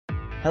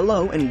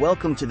Hello and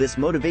welcome to this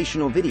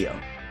motivational video.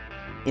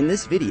 In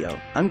this video,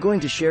 I'm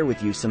going to share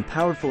with you some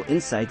powerful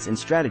insights and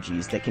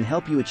strategies that can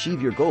help you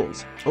achieve your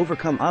goals,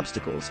 overcome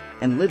obstacles,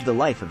 and live the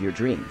life of your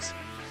dreams.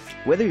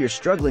 Whether you're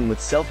struggling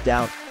with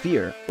self-doubt,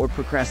 fear, or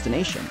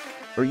procrastination,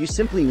 or you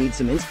simply need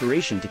some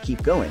inspiration to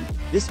keep going,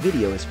 this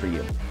video is for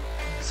you.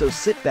 So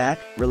sit back,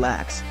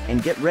 relax,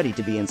 and get ready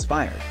to be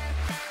inspired.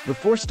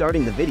 Before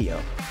starting the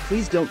video,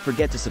 please don't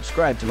forget to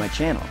subscribe to my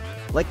channel,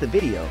 like the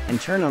video, and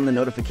turn on the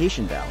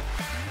notification bell.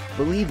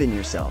 Believe in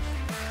yourself.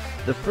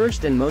 The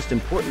first and most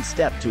important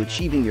step to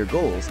achieving your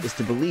goals is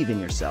to believe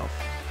in yourself.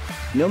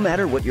 No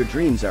matter what your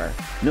dreams are,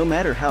 no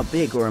matter how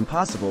big or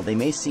impossible they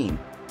may seem,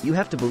 you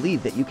have to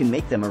believe that you can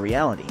make them a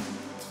reality.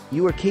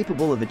 You are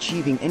capable of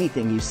achieving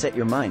anything you set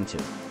your mind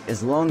to,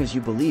 as long as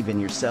you believe in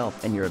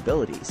yourself and your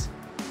abilities.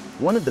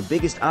 One of the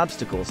biggest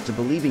obstacles to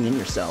believing in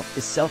yourself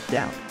is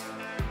self-doubt.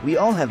 We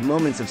all have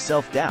moments of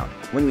self-doubt,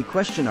 when we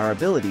question our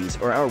abilities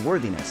or our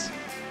worthiness.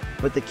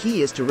 But the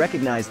key is to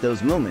recognize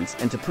those moments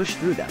and to push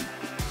through them.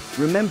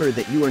 Remember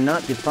that you are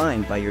not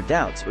defined by your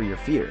doubts or your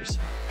fears.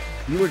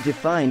 You are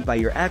defined by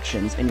your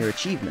actions and your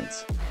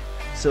achievements.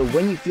 So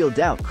when you feel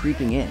doubt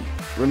creeping in,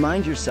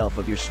 remind yourself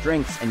of your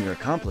strengths and your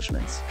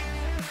accomplishments.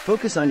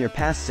 Focus on your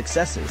past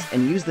successes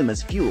and use them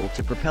as fuel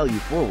to propel you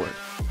forward.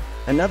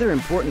 Another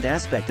important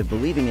aspect of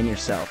believing in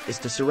yourself is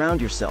to surround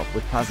yourself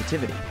with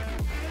positivity.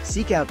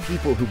 Seek out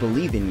people who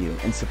believe in you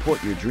and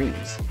support your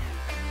dreams.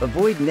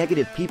 Avoid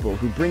negative people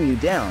who bring you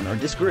down or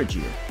discourage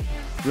you.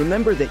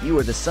 Remember that you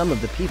are the sum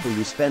of the people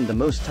you spend the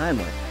most time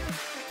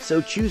with.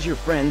 So choose your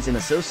friends and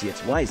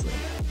associates wisely.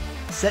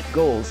 Set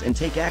goals and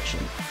take action.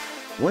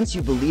 Once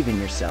you believe in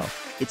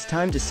yourself, it's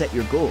time to set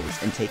your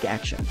goals and take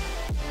action.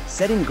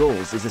 Setting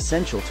goals is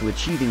essential to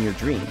achieving your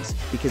dreams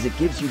because it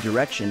gives you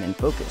direction and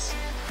focus.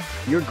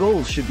 Your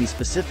goals should be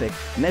specific,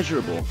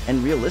 measurable,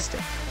 and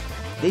realistic.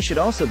 They should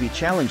also be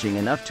challenging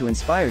enough to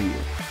inspire you,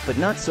 but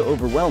not so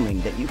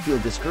overwhelming that you feel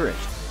discouraged.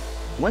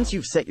 Once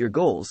you've set your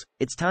goals,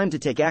 it's time to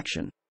take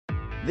action.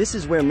 This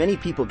is where many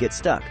people get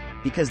stuck,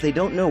 because they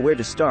don't know where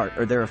to start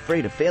or they're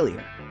afraid of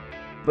failure.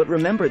 But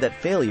remember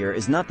that failure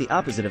is not the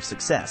opposite of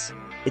success,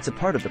 it's a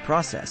part of the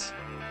process.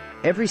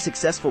 Every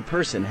successful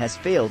person has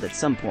failed at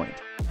some point.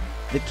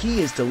 The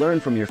key is to learn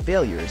from your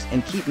failures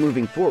and keep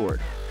moving forward.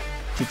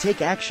 To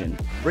take action,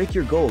 break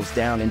your goals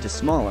down into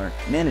smaller,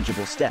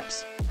 manageable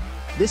steps.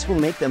 This will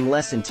make them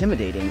less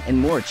intimidating and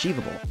more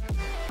achievable.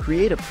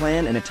 Create a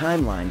plan and a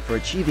timeline for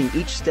achieving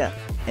each step,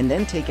 and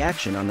then take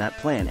action on that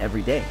plan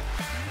every day.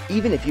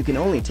 Even if you can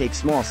only take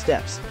small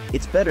steps,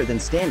 it's better than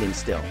standing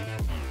still.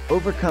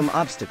 Overcome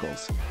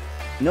obstacles.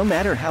 No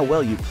matter how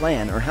well you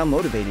plan or how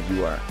motivated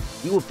you are,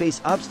 you will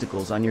face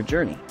obstacles on your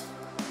journey.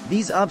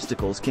 These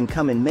obstacles can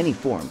come in many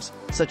forms,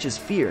 such as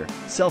fear,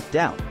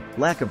 self-doubt,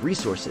 lack of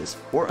resources,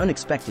 or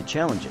unexpected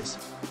challenges.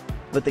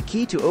 But the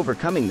key to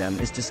overcoming them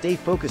is to stay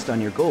focused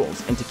on your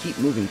goals and to keep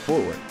moving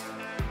forward.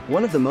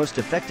 One of the most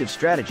effective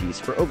strategies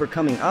for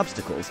overcoming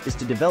obstacles is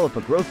to develop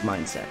a growth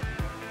mindset.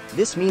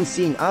 This means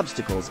seeing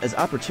obstacles as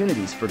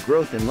opportunities for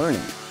growth and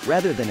learning,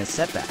 rather than as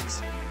setbacks.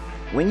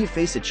 When you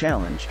face a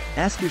challenge,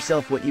 ask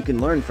yourself what you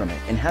can learn from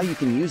it and how you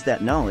can use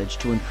that knowledge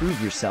to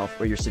improve yourself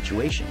or your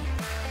situation.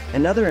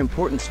 Another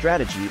important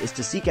strategy is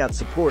to seek out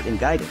support and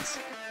guidance.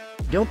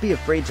 Don't be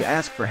afraid to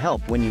ask for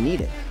help when you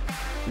need it.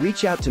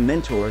 Reach out to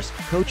mentors,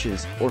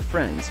 coaches, or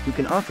friends who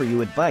can offer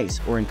you advice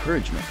or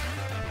encouragement.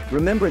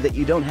 Remember that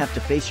you don't have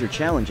to face your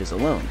challenges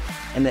alone,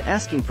 and that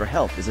asking for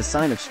help is a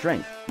sign of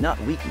strength, not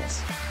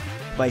weakness.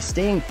 By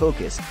staying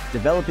focused,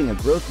 developing a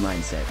growth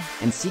mindset,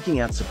 and seeking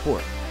out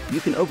support, you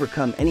can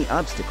overcome any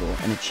obstacle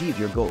and achieve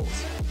your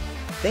goals.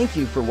 Thank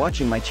you for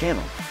watching my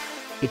channel.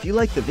 If you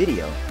like the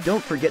video,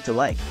 don't forget to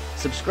like,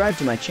 subscribe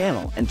to my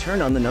channel, and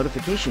turn on the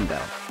notification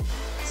bell.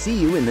 See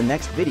you in the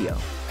next video.